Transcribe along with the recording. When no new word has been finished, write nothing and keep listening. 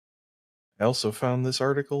I also found this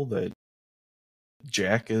article that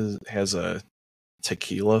Jack has a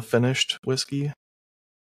tequila finished whiskey.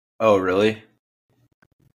 Oh, really?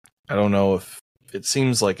 I don't know if it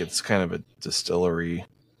seems like it's kind of a distillery.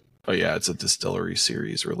 Oh yeah, it's a distillery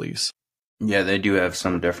series release. Yeah, they do have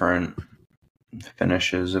some different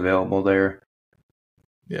finishes available there.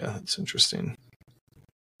 Yeah, that's interesting.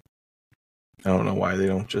 I don't know why they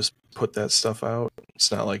don't just put that stuff out.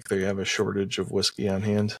 It's not like they have a shortage of whiskey on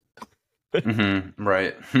hand. Mm-hmm,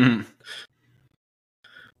 right. A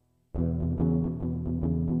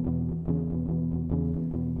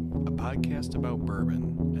podcast about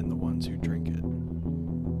bourbon and the ones who drink it.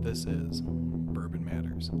 This is Bourbon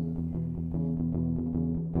Matters.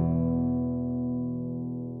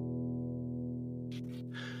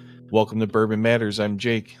 Welcome to Bourbon Matters. I'm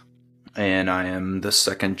Jake. And I am the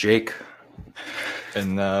second Jake.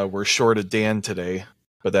 And we're short of Dan today,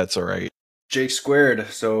 but that's all right. Jake squared,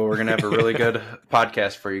 so we're going to have a really good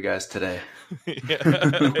podcast for you guys today.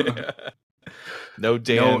 Yeah. No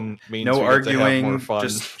Dan means no we arguing, get to have more fun.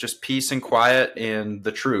 Just peace and quiet and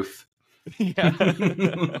the truth. Yeah.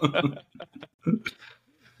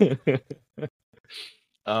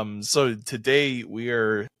 So today we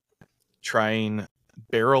are trying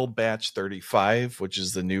Barrell Batch 35, which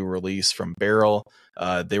is the new release from Barrell.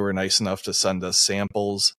 They were nice enough to send us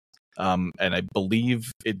samples. And I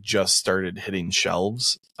believe it just started hitting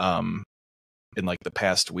shelves in like the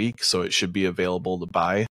past week, so it should be available to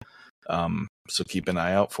buy. So keep an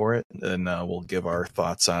eye out for it, and we'll give our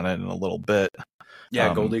thoughts on it in a little bit.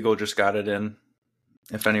 Yeah, Gold Eagle just got it in.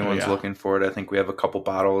 If anyone's looking for it, I think we have a couple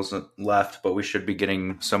bottles left, but we should be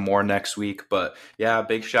getting some more next week. But yeah,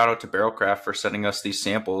 big shout out to Barrelcraft for sending us these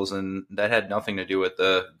samples, and that had nothing to do with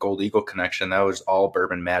the Gold Eagle connection. That was all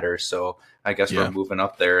Bourbon Matters. So I guess we're moving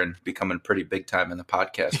up there and becoming pretty big time in the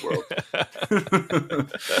podcast world.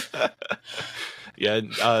 Yeah,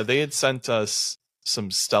 they had sent us some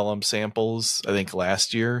Stellum samples, I think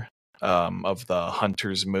last year, of the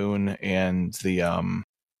Hunter's Moon and the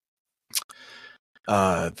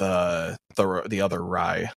other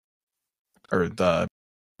rye, or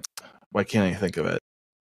why can't I think of it?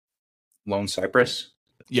 Lone Cypress?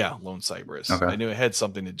 Yeah, Lone Cypress. Okay. I knew it had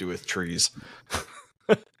something to do with trees.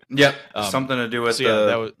 Yep, something to do with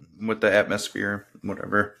with the atmosphere,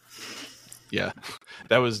 whatever. Yeah,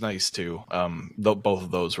 that was nice too. Both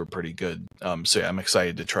of those were pretty good. So yeah, I'm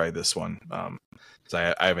excited to try this one.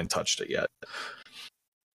 I haven't touched it yet.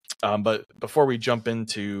 But before we jump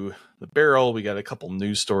into the barrel, we got a couple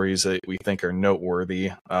news stories that we think are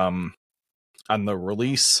noteworthy. On the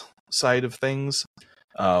release side of things,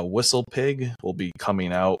 Whistle Pig will be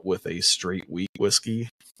coming out with a straight wheat whiskey,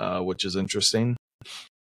 which is interesting.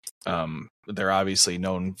 They're obviously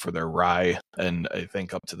known for their rye, and I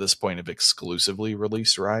think up to this point have exclusively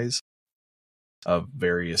released ryes of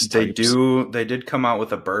various types. They did come out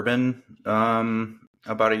with a bourbon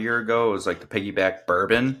about a year ago. It was like the piggyback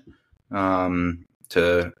bourbon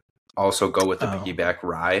to also go with the piggyback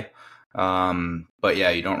rye. But yeah,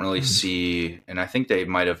 you don't really see, and I think they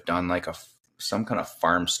might have done like some kind of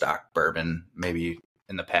farm stock bourbon maybe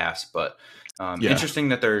in the past, but interesting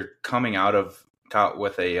that they're coming out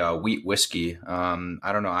with a wheat whiskey.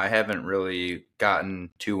 I don't know. I haven't really gotten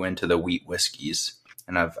too into the wheat whiskeys,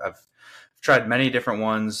 and I've tried many different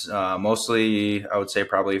ones. Mostly, I would say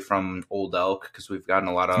probably from Old Elk, because we've gotten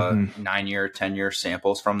a lot of 9-year, 10-year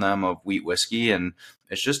samples from them of wheat whiskey, and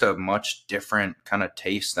it's just a much different kind of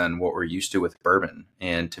taste than what we're used to with bourbon.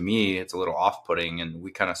 And to me, it's a little off-putting, and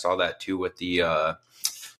we kind of saw that too with the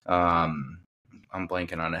I'm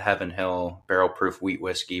blanking on a Heaven Hill barrel proof wheat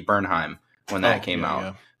whiskey Bernheim when that came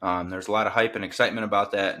out. Yeah. There's a lot of hype and excitement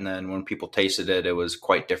about that, and then when people tasted it, it was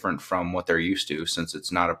quite different from what they're used to, since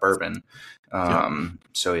it's not a bourbon.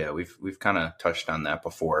 So yeah, we've kind of touched on that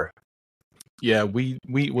before. Yeah,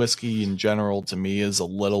 wheat whiskey in general to me is a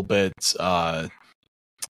little bit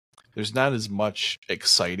there's not as much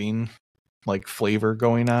exciting like flavor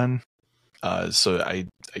going on. So I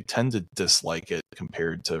tend to dislike it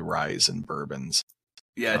compared to ryes and bourbons.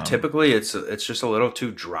 Yeah, typically it's just a little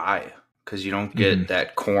too dry, because you don't get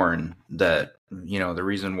that corn that, the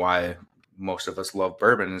reason why most of us love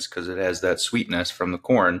bourbon is because it has that sweetness from the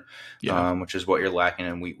corn, which is what you're lacking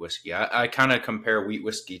in wheat whiskey. I kind of compare wheat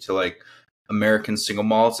whiskey to like American single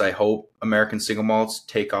malts. I hope American single malts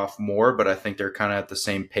take off more, but I think they're kind of at the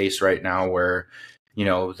same pace right now where,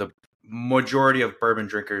 the majority of bourbon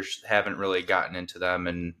drinkers haven't really gotten into them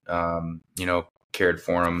and, cared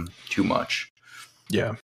for them too much.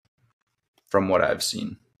 Yeah. From what I've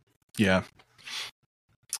seen. Yeah.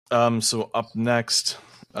 So up next,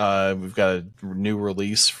 we've got a new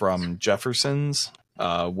release from Jefferson's.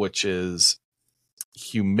 which is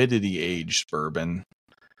humidity aged bourbon.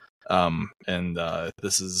 And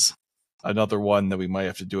this is another one that we might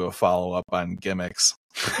have to do a follow up on gimmicks,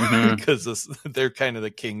 because they're kind of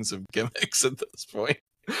the kings of gimmicks at this point.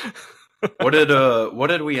 What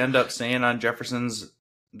did we end up saying on Jefferson's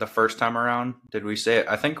the first time around? Did we say it?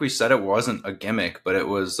 I think we said it wasn't a gimmick, but it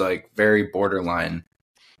was like very borderline.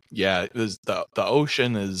 Yeah, it was the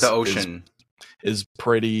ocean is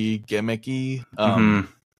pretty gimmicky.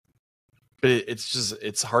 But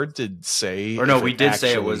it's hard to say. Or no, we did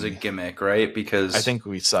say it was a gimmick, right? Because I think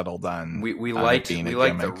we settled on we liked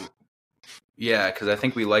because I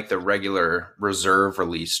think we liked the regular reserve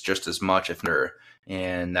release just as much, if not.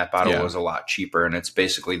 And that bottle was a lot cheaper, and it's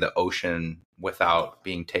basically the ocean without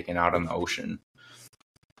being taken out on the ocean.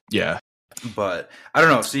 Yeah. But I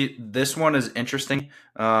don't know. See, this one is interesting.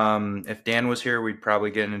 If Dan was here, we'd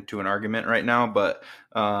probably get into an argument right now. But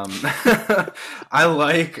I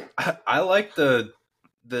like the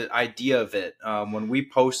idea of it. When we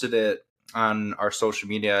posted it on our social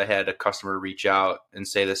media, I had a customer reach out and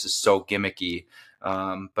say this is so gimmicky.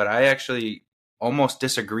 But I actually almost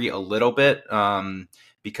disagree a little bit,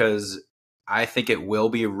 because I think it will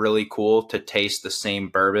be really cool to taste the same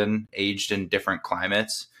bourbon aged in different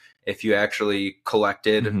climates. If you actually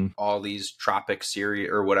collected all these tropic series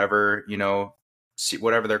or whatever,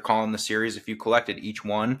 whatever they're calling the series, if you collected each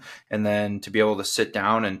one, and then to be able to sit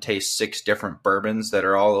down and taste 6 different bourbons that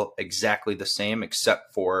are all exactly the same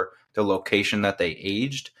except for the location that they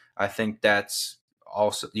aged, I think that's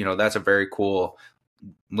also, that's a very cool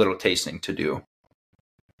little tasting to do.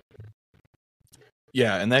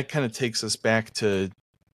 Yeah, and that kind of takes us back to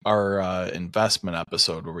our investment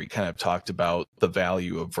episode where we kind of talked about the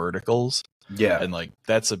value of verticals. Yeah. And like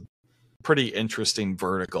that's a pretty interesting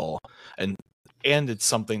vertical, and it's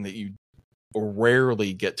something that you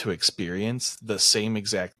rarely get to experience, the same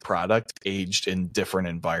exact product aged in different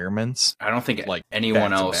environments. I don't think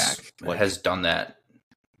anyone else has done that.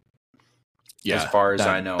 Yeah, as far as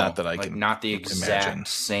I know. Not that I can not the exact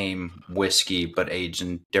same whiskey, but aged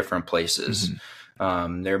in different places.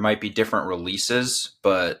 There might be different releases,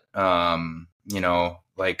 but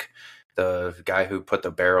like the guy who put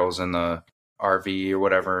the barrels in the RV or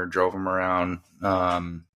whatever, drove them around,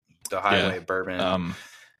 the highway bourbon.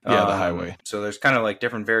 The highway. So there's kind of like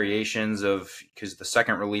different variations because the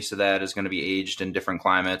second release of that is going to be aged in different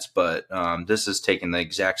climates, but this is taking the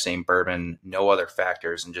exact same bourbon, no other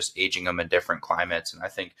factors, and just aging them in different climates. And I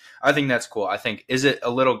think that's cool. I think, is it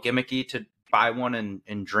a little gimmicky to buy one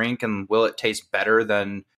and drink, and will it taste better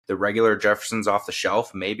than the regular Jefferson's off the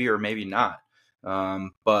shelf? Maybe or maybe not.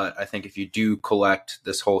 But I think if you do collect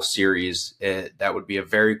this whole series, that would be a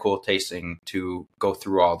very cool tasting to go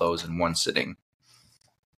through all those in one sitting.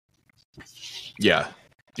 Yeah.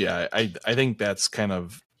 I think that's kind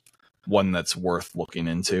of one that's worth looking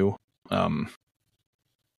into. And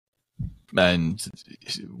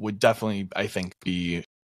would definitely, I think, be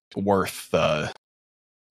worth the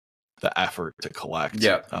effort to collect.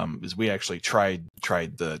 Yeah. Because we actually tried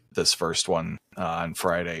this first one on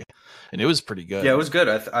Friday, and it was pretty good. Yeah, it was good.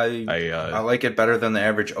 I like it better than the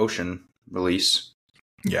average Ocean release.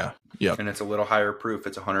 Yeah. Yeah. And it's a little higher proof.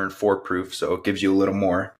 It's 104 proof, so it gives you a little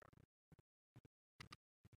more.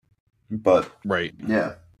 But right.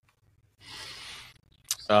 Yeah.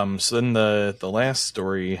 So then the last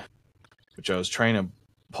story, which I was trying to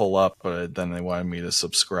pull up, but then they wanted me to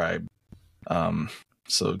subscribe.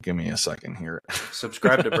 So give me a second here.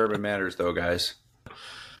 Subscribe to Bourbon Matters, though, guys.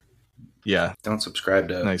 Yeah. Don't subscribe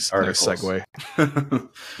to nice articles. Nice segue.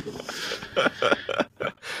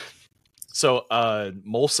 So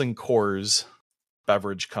Molson Coors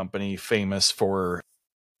beverage company, famous for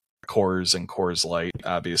Coors and Coors Light,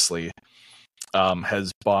 obviously,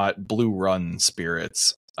 has bought Blue Run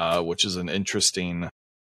Spirits, which is an interesting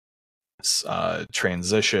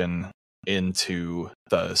transition into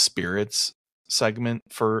the spirits segment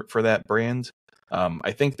for that brand.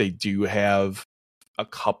 I think they do have a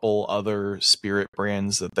couple other spirit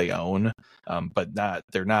brands that they own, but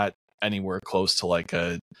they're not anywhere close to like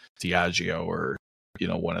a Diageo or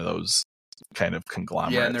one of those kind of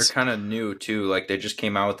conglomerates. Yeah, and they're kind of new too. Like they just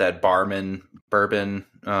came out with that Barman bourbon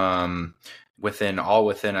within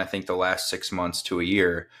I think the last 6 months to a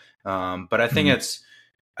year. But I think it's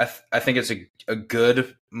a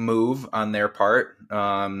good move on their part.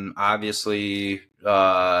 Obviously,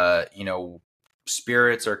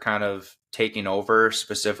 spirits are kind of taking over,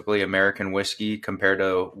 specifically American whiskey, compared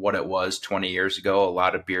to what it was 20 years ago. A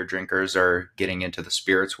lot of beer drinkers are getting into the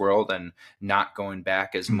spirits world and not going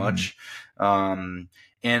back as much.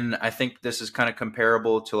 And I think this is kind of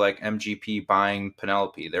comparable to like MGP buying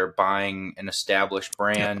Penelope. They're buying an established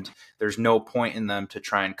brand. Yep. There's no point in them to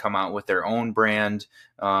try and come out with their own brand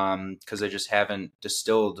because they just haven't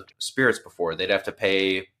distilled spirits before. They'd have to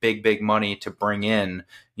pay big money to bring in,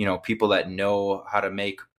 people that know how to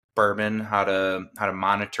make bourbon, how to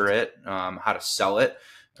monitor it, how to sell it.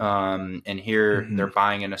 And here they're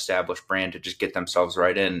buying an established brand to just get themselves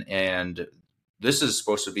right in. And this is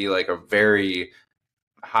supposed to be like a very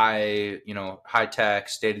high tech,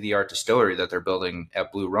 state of the art distillery that they're building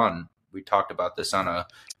at Blue Run. We talked about this on a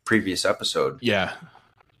previous episode. Yeah.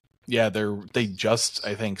 They just,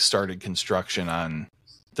 I think, started construction on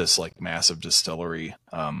this like massive distillery,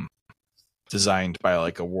 designed by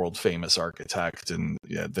like a world famous architect, and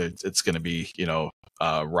it's going to be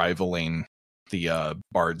rivaling the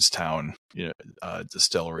Bardstown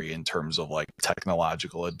distillery in terms of like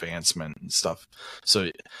technological advancement and stuff. So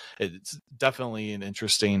it's definitely an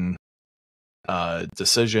interesting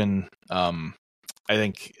decision. I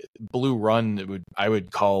think Blue Run I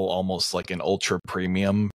would call almost like an ultra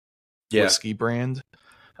premium whiskey brand.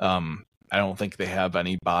 I don't think they have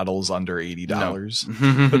any bottles under $80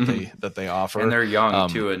 no. that they offer, and they're young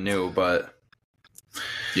too and new. But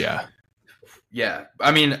yeah,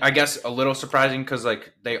 I mean, I guess a little surprising because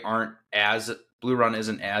like Blue Run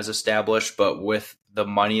isn't as established, but with the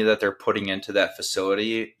money that they're putting into that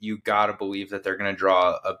facility, you got to believe that they're going to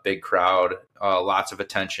draw a big crowd, lots of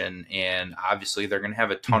attention, and obviously they're going to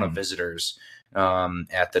have a ton of visitors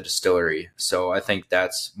at the distillery. So I think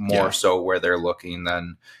that's more so where they're looking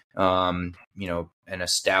than an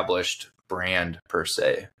established brand per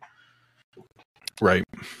se. Right.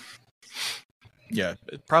 Yeah,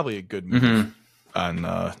 probably a good move on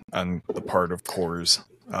the part of Coors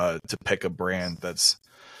to pick a brand that's,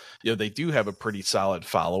 they do have a pretty solid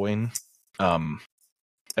following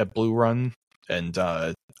at Blue Run, and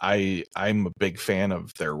I'm a big fan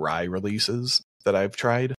of their rye releases that I've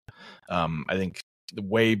tried. I think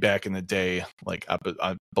way back in the day, like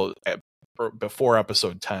before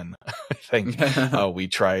episode 10, I think we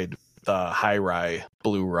tried the high rye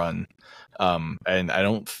Blue Run, and I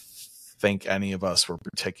don't think any of us were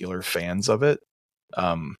particular fans of it.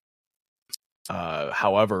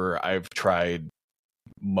 However, I've tried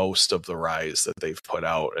most of the ryes that they've put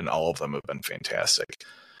out, and all of them have been fantastic.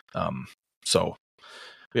 So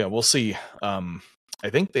yeah, we'll see. I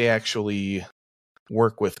think they actually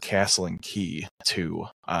work with Castle and Key too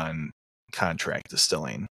on contract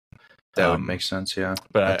distilling. That would make sense, yeah.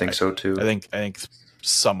 But I think so too. I think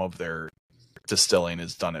some of their distilling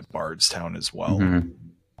is done at Bardstown as well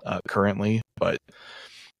currently. But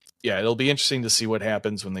yeah, it'll be interesting to see what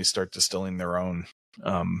happens when they start distilling their own,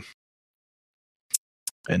 and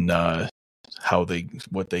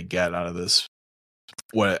what they get out of this.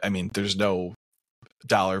 There's no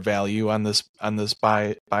dollar value on this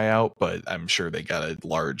buyout, but I'm sure they got a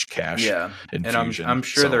large cash infusion. And I'm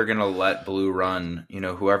sure they're gonna let Blue Run,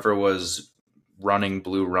 whoever was running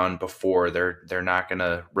Blue Run before, they're not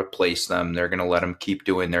gonna replace them. They're gonna let them keep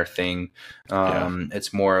doing their thing.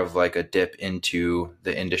 It's more of like a dip into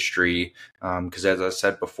the industry, because as I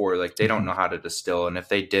said before, like they don't know how to distill, and if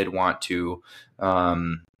they did want to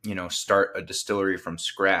start a distillery from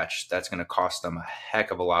scratch, that's going to cost them a heck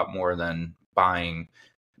of a lot more than buying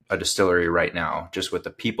a distillery right now, just with the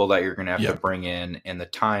people that you're going to have to bring in and the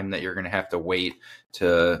time that you're going to have to wait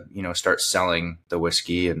to, start selling the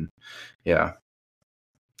whiskey. And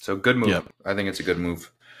so good move. I think it's a good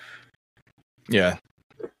move. Yeah.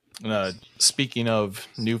 Speaking of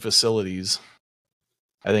new facilities,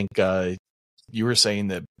 I think you were saying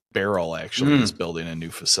that Barrell actually is building a new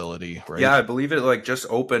facility, right? Yeah, I believe it like just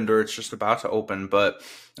opened, or it's just about to open, but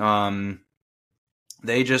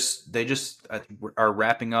they just are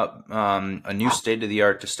wrapping up a new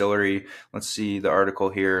state-of-the-art distillery. Let's see the article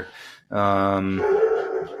here.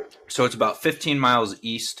 So it's about 15 miles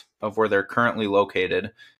east of where they're currently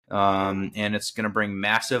located, and it's going to bring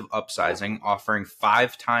massive upsizing, offering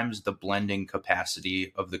 5 times the blending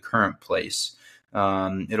capacity of the current place.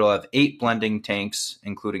 It'll have 8 blending tanks,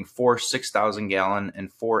 including 4 6,000 gallon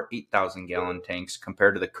and 4 8,000 gallon tanks,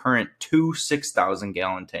 compared to the current 2 6,000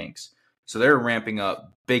 gallon tanks. So they're ramping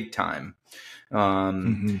up big time.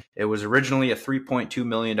 It was originally a $3.2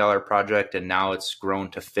 million project, and now it's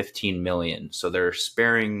grown to $15 million. So they're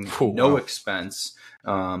sparing no expense,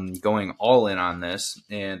 going all in on this.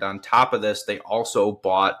 And on top of this, they also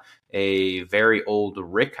bought a very old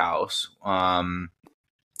rick house.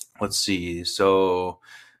 Let's see. So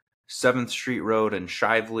 7th Street Road in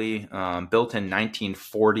Shively, built in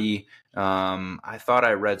 1940. I thought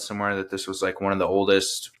I read somewhere that this was like one of the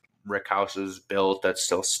oldest rickhouse is built that's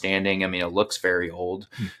still standing. I mean, it looks very old,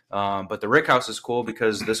 but the rickhouse is cool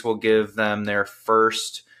because this will give them their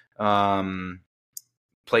first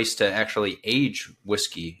place to actually age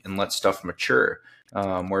whiskey and let stuff mature.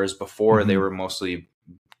 Whereas before they were mostly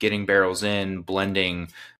getting barrels in, blending.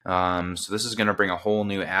 So this is going to bring a whole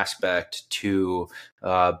new aspect to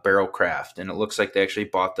barrel craft. And it looks like they actually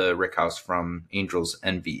bought the rickhouse from Angel's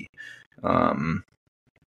Envy.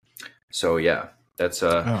 So yeah, that's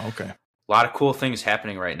okay. A lot of cool things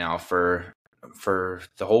happening right now for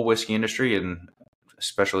the whole whiskey industry and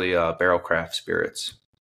especially barrel craft spirits.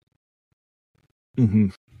 Mm-hmm.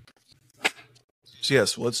 So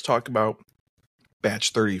yes, let's talk about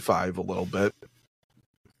batch 35 a little bit.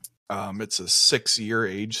 It's a 6-year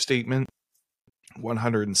age statement,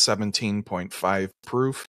 117.5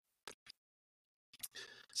 proof.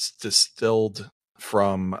 It's distilled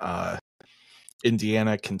from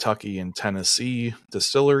Indiana, Kentucky, and Tennessee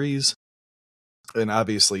distilleries. And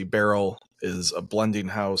obviously Barrell is a blending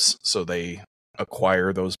house, so they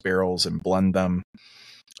acquire those barrels and blend them.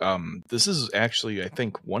 This is actually, I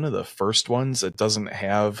think, one of the first ones that doesn't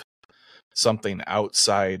have something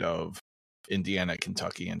outside of Indiana,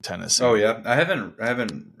 Kentucky, and Tennessee. Oh yeah, I haven't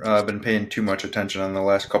been paying too much attention on the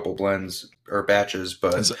last couple blends or batches,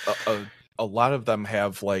 but a lot of them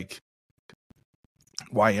have like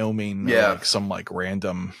Wyoming, or like some like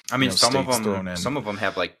random. I mean, some of them thrown in. Some of them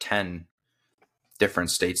have like 10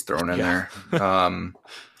 different states thrown in there.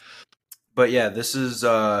 But yeah, this is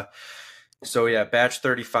so yeah, batch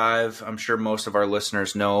 35. I'm sure most of our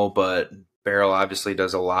listeners know, but Barrell obviously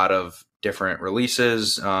does a lot of different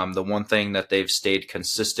releases. The one thing that they've stayed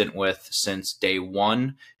consistent with since day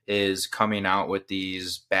one is coming out with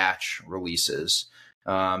these batch releases.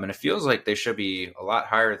 And it feels like they should be a lot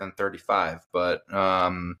higher than 35, but I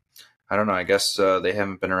don't know. I guess they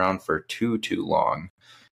haven't been around for too long.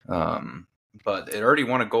 But it already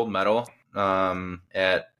won a gold medal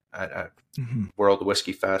at World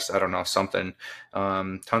Whiskey Fest. I don't know, something.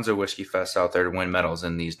 Tons of whiskey fests out there to win medals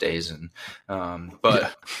in these days. And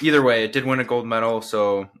but either way, it did win a gold medal,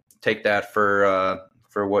 so take that for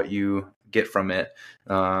what you get from it.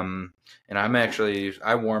 And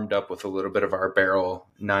I warmed up with a little bit of our Barrell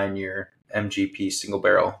 9-year MGP single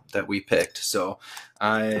barrel that we picked. So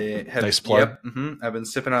I had nice plug. Yep, I've been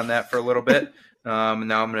sipping on that for a little bit. And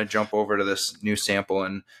now I'm going to jump over to this new sample.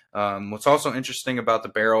 And what's also interesting about the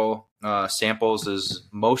Barrell samples is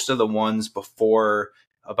most of the ones before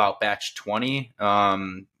about batch 20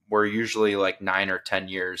 were usually like 9 or 10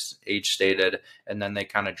 years age stated, and then they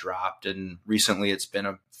kind of dropped. And recently it's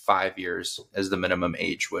been 5 years as the minimum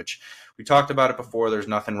age, which we talked about it before. There's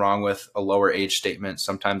nothing wrong with a lower age statement.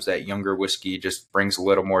 Sometimes that younger whiskey just brings a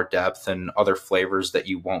little more depth and other flavors that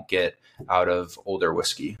you won't get out of older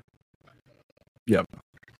whiskey. Yep.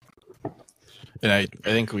 And I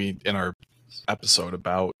think we, in our episode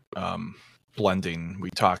about blending, we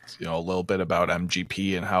talked, a little bit about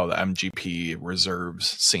MGP and how the MGP reserves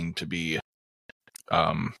seem to be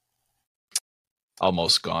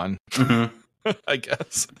almost gone. I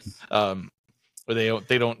guess. But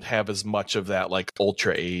they don't have as much of that like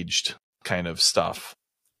ultra aged kind of stuff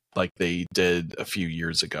like they did a few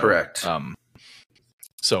years ago. Correct.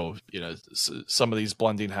 So, some of these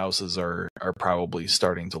blending houses are probably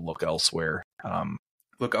starting to look elsewhere.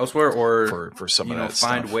 Look elsewhere, or for some of that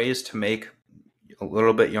find stuff. ways to make a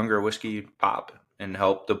little bit younger whiskey pop and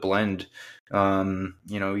help the blend.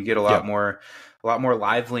 You get a lot more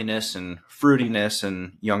liveliness and fruitiness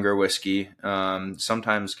in younger whiskey.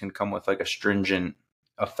 Sometimes can come with like a stringent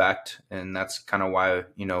effect, and that's kind of why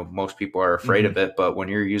most people are afraid of it. But when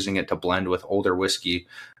you're using it to blend with older whiskey,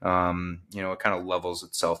 it kind of levels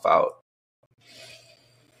itself out.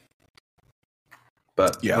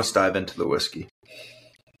 But let's dive into the whiskey.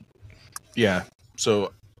 Yeah,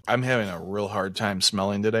 so I'm having a real hard time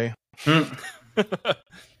smelling today. I'm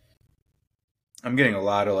getting a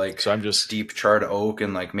lot of so I'm just deep charred oak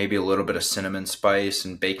and like maybe a little bit of cinnamon spice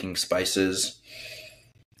and baking spices.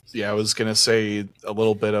 Yeah, I was gonna say a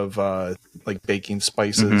little bit of like baking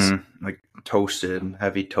spices, like toasted,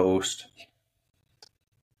 heavy toast.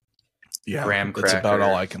 Yeah, graham that's cracker. about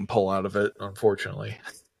all I can pull out of it, unfortunately.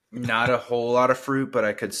 Not a whole lot of fruit, but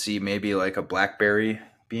I could see maybe like a blackberry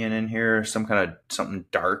being in here, something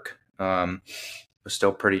dark, but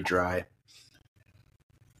still pretty dry.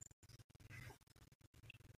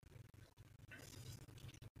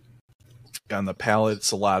 On the palate,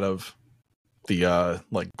 it's a lot of the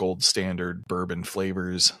like gold standard bourbon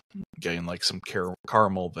flavors, getting like some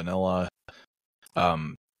caramel, vanilla.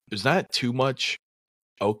 There's not too much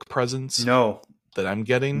oak presence. No, that I'm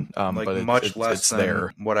getting, like but much less it's than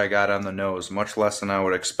there. what I got on the nose, much less than I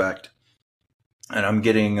would expect. And I'm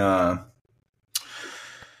getting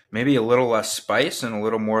maybe a little less spice and a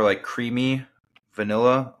little more like creamy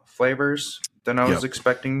vanilla flavors than I was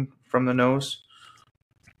expecting from the nose.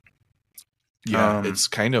 Yeah, it's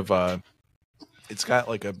kind of it's got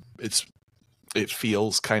like it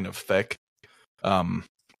feels kind of thick.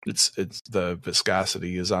 It's the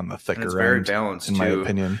viscosity is on the thicker it's very end, balanced in too. my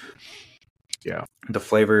opinion. Yeah, the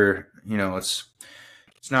flavor, it's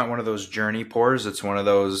not one of those journey pours. It's one of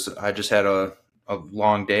those, I just had a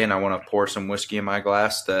long day and I want to pour some whiskey in my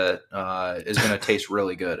glass that is going to taste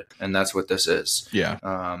really good. And that's what this is. Yeah.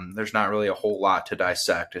 There's not really a whole lot to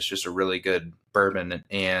dissect. It's just a really good bourbon.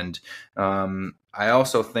 And I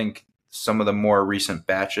also think some of the more recent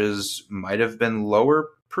batches might have been lower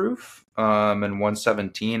proof. And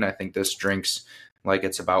 117, I think this drinks like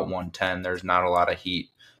it's about 110. There's not a lot of heat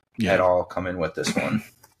at all coming with this one.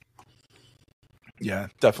 Yeah,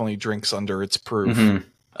 definitely drinks under its proof.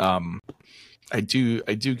 Mm-hmm. I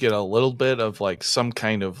do get a little bit of like some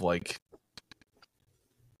kind of like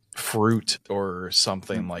fruit or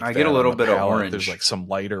something like that. I get a little bit of orange. There's like some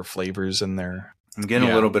lighter flavors in there. I'm getting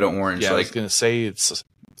a little bit of orange. Yeah, I was gonna say it's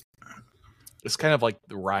kind of like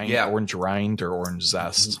the rind, orange rind or orange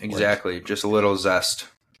zest. Exactly, like, just a little zest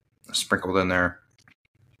sprinkled in there.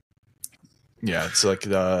 Yeah, it's like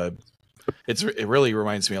it really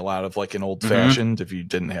reminds me a lot of like an old fashioned if you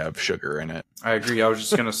didn't have sugar in it. I agree. I was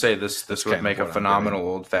just gonna say this would make a phenomenal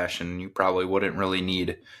old fashioned. You probably wouldn't really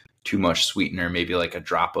need too much sweetener, maybe like a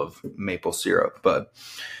drop of maple syrup. But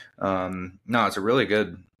no, it's a really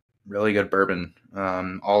good bourbon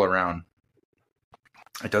all around.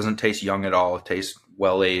 It doesn't taste young at all. It tastes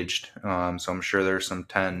well aged. So I'm sure there's some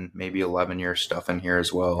 10, maybe 11-year stuff in here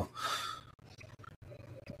as well.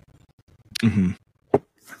 Mm-hmm. I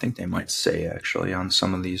think they might say actually on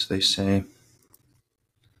some of these they say.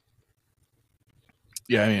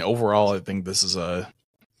 Yeah, I mean overall I think this is a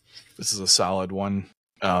solid one.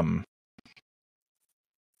 I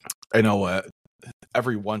know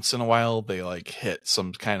every once in a while they like hit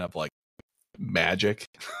some kind of like magic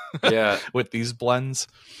with these blends.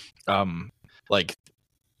 I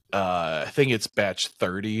think it's batch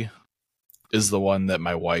 30 is the one that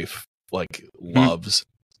my wife like loves.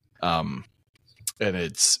 And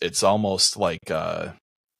it's almost like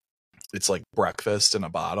it's like breakfast in a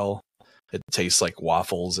bottle. It tastes like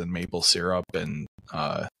waffles and maple syrup, and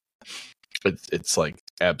it's like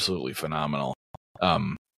absolutely phenomenal.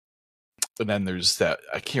 And then there's that,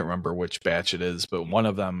 I can't remember which batch it is, but one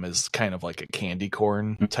of them is kind of like a candy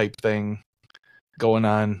corn type thing going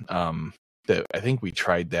on. That I think we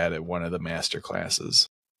tried that at one of the master classes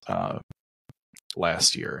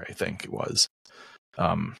last year, I think it was.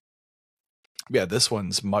 Yeah, this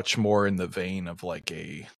one's much more in the vein of like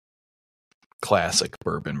a classic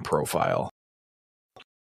bourbon profile.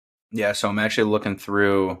 Yeah, so I'm actually looking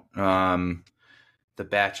through the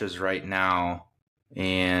batches right now,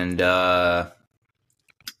 and I'm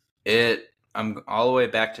all the way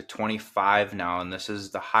back to 25 now, and this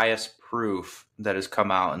is the highest proof that has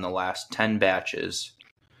come out in the last 10 batches.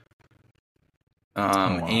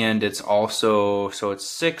 Wow. And it's also, so it's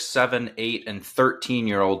 6, 7, 8, and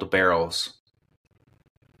 13-year-old barrels.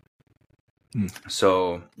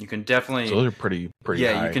 So you can definitely, so those are pretty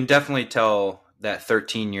high. You can definitely tell that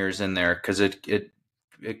 13 years in there, because it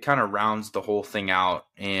kind of rounds the whole thing out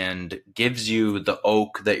and gives you the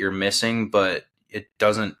oak that you're missing, but it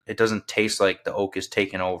doesn't taste like the oak is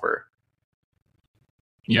taken over.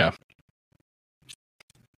 Yeah,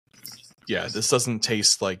 this doesn't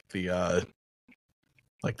taste like the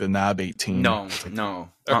knob 18. No.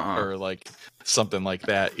 Or like something like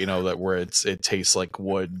that, that where it tastes like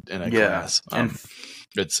wood in a glass. And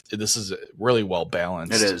this is really well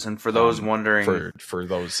balanced. It is. And for those wondering, for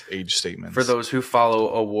those age statements, for those who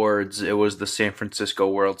follow awards, it was the San Francisco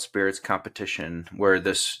World Spirits Competition where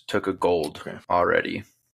this took a gold already.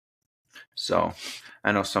 So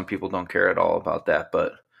I know some people don't care at all about that,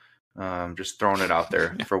 but just throwing it out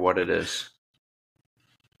there for what it is.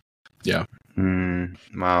 Yeah.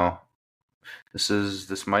 Wow.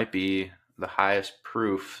 This might be the highest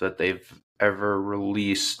proof that they've ever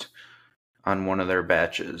released on one of their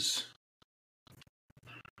batches.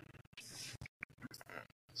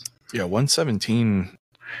 Yeah, 117.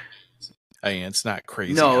 I mean, it's not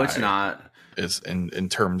crazy. No, high, it's not. Is in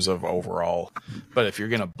terms of overall, but if you're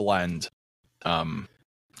gonna blend,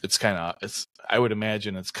 I would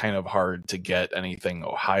imagine it's kind of hard to get anything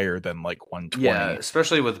higher than like 120. Yeah,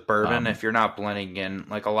 especially with bourbon, if you're not blending in,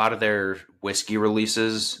 like a lot of their whiskey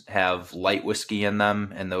releases have light whiskey in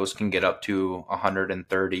them, and those can get up to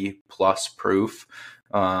 130 plus proof.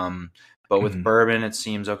 But with bourbon, it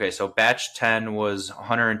seems okay. So batch 10 was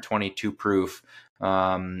 122 proof.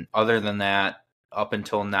 Other than that, up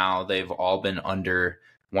until now, they've all been under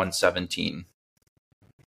 117.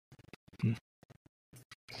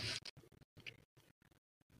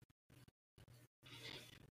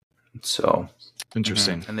 So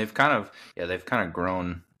interesting. And they've kind of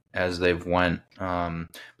grown as they've went. But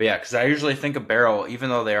yeah, because I usually think of Barrell, even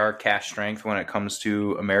though they are cash strength when it comes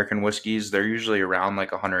to American whiskeys, they're usually around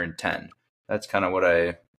like 110. That's kind of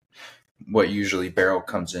what usually Barrell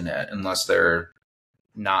comes in at, unless they're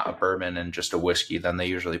not a bourbon and just a whiskey. Then they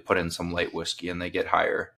usually put in some light whiskey and they get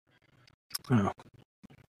higher. Oh.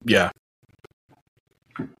 Yeah,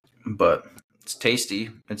 but it's tasty.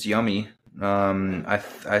 It's yummy. I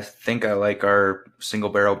think I like our single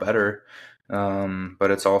barrel better,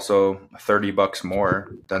 but it's also $30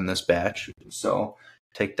 more than this batch. So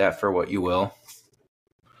take that for what you will.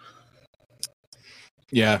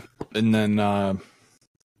 Yeah, and then I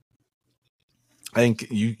think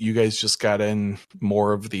you guys just got in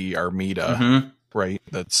more of the Armida, right?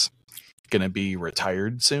 That's going to be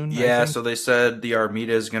retired soon. Yeah, so they said the Armida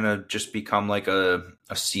is going to just become like a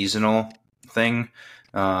seasonal thing.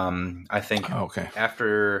 I think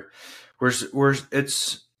after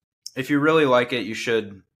it's if you really like it, you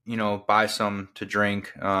should buy some to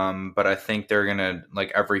drink. But I think they're gonna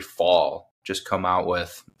like every fall just come out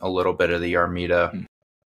with a little bit of the Armida.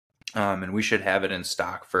 And we should have it in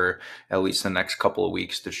stock for at least the next couple of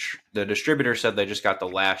weeks. The distributor said they just got the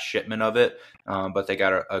last shipment of it, but they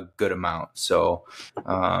got a good amount. So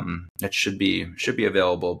it should be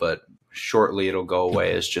available, but shortly it'll go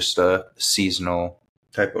away as just a seasonal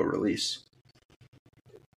type of release.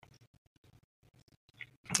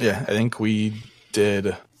 Yeah, I think we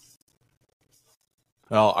did.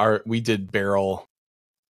 Well, we did Barrell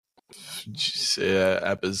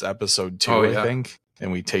episode 2, I think.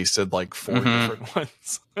 And we tasted like 4 different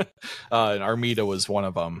ones. And Armida was one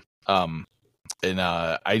of them. And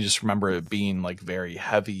I just remember it being like very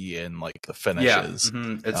heavy in like the finishes.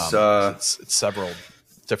 Yeah. It's several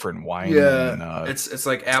different wines. Yeah, and, it's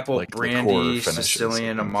like apple, like brandy,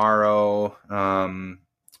 Sicilian Amaro.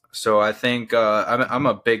 So I think I'm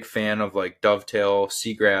a big fan of like Dovetail,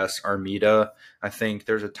 Seagrass, Armida. I think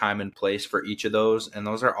there's a time and place for each of those. And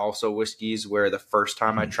those are also whiskeys where the first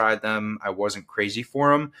time I tried them, I wasn't crazy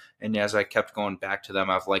for them. And as I kept going back to them,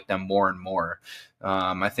 I've liked them more and more.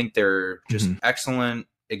 I think they're just excellent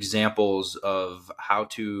examples of how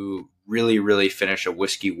to really, really finish a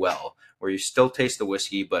whiskey well, where you still taste the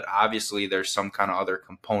whiskey, but obviously there's some kind of other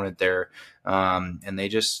component there. And they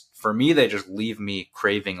just leave me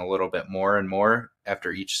craving a little bit more and more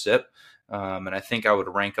after each sip. And I think I would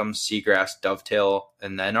rank them Seagrass, Dovetail,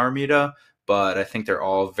 and then Armida, but I think they're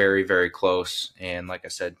all very, very close. And like I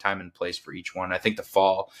said, time and place for each one. I think the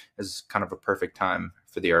fall is kind of a perfect time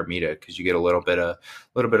for the Armida because you get a little bit of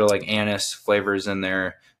like anise flavors in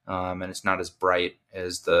there, and it's not as bright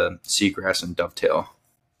as the Seagrass and Dovetail.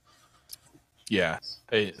 Yeah,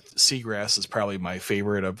 Seagrass is probably my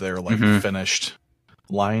favorite of their like finished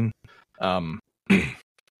line.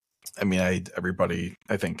 I mean, everybody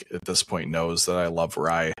I think at this point knows that I love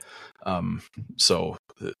rye, so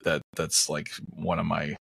that's like one of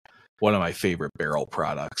my favorite barrel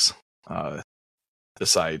products.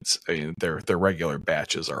 Besides, I mean, their regular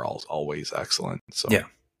batches are always excellent. So yeah.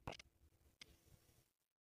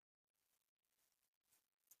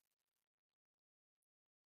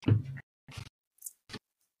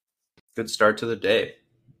 Good start to the day.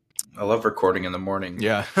 I love recording in the morning.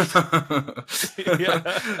 Yeah.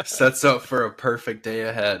 Yeah. Sets up for a perfect day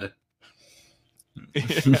ahead.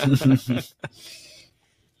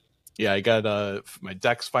 Yeah, I got my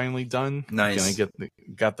deck's finally done. Nice.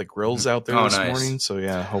 Got the grills out there this morning. So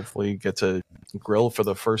yeah, hopefully get to grill for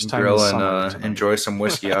the first time. Grill and enjoy some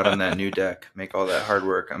whiskey out on that new deck. Make all that hard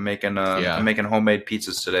work. I'm making homemade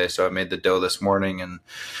pizzas today, so I made the dough this morning and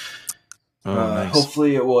nice.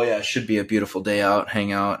 Hopefully it should be a beautiful day out,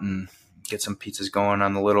 hang out and get some pizzas going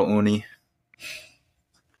on the little uni.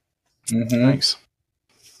 Nice.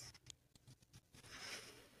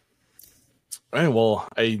 All right, well,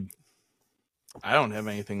 I don't have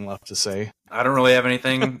anything left to say. I don't really have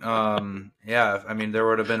anything. Yeah, I mean, there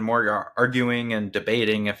would have been more arguing and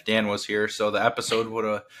debating if Dan was here, so the episode would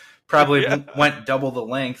have probably went double the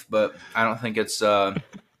length, but I don't think it's not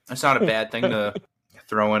a bad thing to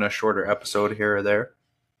throw in a shorter episode here or there.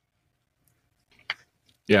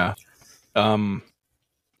 Yeah.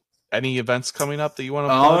 Any events coming up that you want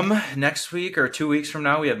to plug? Next week or 2 weeks from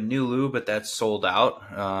now, we have New Lou, but that's sold out.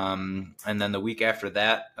 And then the week after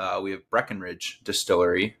that, we have Breckenridge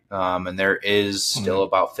Distillery, and there is still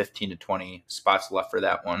about 15 to 20 spots left for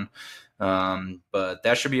that one. But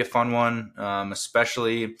that should be a fun one,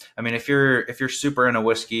 especially. I mean, if you're super into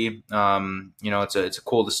whiskey, it's a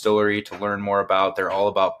cool distillery to learn more about. They're all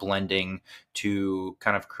about blending to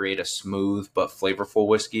kind of create a smooth but flavorful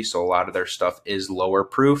whiskey. So a lot of their stuff is lower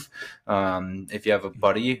proof. If you have a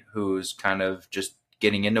buddy who's kind of just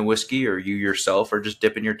getting into whiskey, or you yourself are just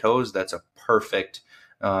dipping your toes, that's a perfect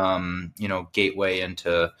gateway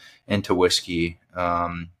into whiskey,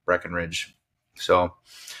 Breckenridge. So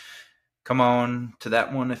come on to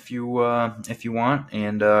that one if you want.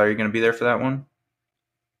 And are you going to be there for that one?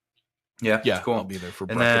 Yeah, cool. I'll be there for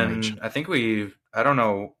Breckenridge. And then I think I don't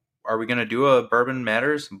know, are we going to do a Bourbon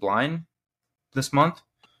Matters blind this month?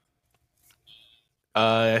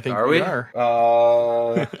 I think we are.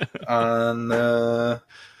 I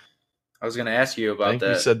was going to ask you about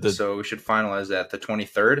that. So we should finalize that the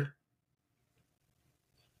 23rd.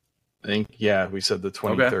 I think, we said the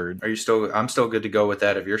 23rd. Okay. Are you still? I'm still good to go with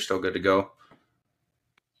that. If you're still good to go.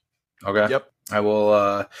 Okay. Yep. I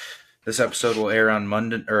will. This episode will air on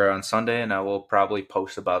Monday or on Sunday, and I will probably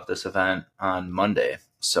post about this event on Monday.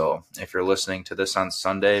 So if you're listening to this on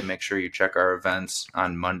Sunday, make sure you check our events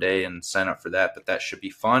on Monday and sign up for that. But that should be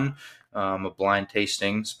fun. A blind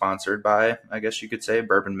tasting sponsored by, I guess you could say,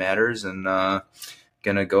 Bourbon Matters, and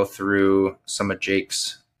gonna go through some of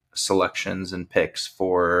Jake's selections and picks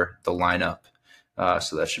for the lineup.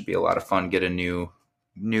 So that should be a lot of fun. Get a new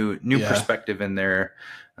perspective in there.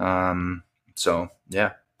 So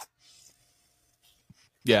yeah.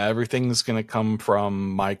 Yeah, everything's going to come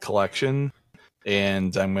from my collection,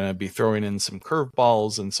 and I'm going to be throwing in some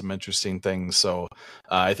curveballs and some interesting things. So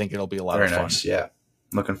I think it'll be a lot of fun. Nice. Yeah.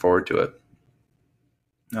 Looking forward to it.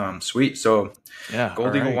 Sweet. So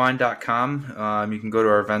goldeaglewine.com. You can go to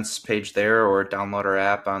our events page there, or download our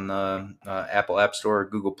app on the Apple App Store or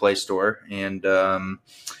Google Play Store, and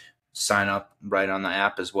sign up right on the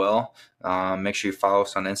app as well. Make sure you follow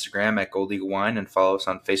us on Instagram at Gold Eagle Wine, and follow us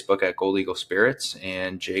on Facebook at Gold Eagle Spirits.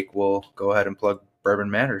 And Jake will go ahead and plug Bourbon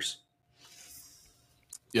Matters.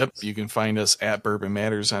 Yep. You can find us at Bourbon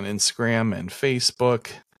Matters on Instagram and Facebook.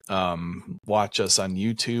 Watch us on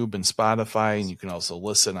YouTube and Spotify, and you can also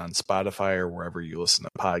listen on Spotify or wherever you listen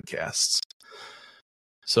to podcasts.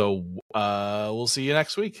 So we'll see you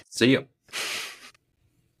next week. See you.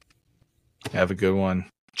 Have a good one.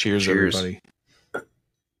 Cheers. Everybody.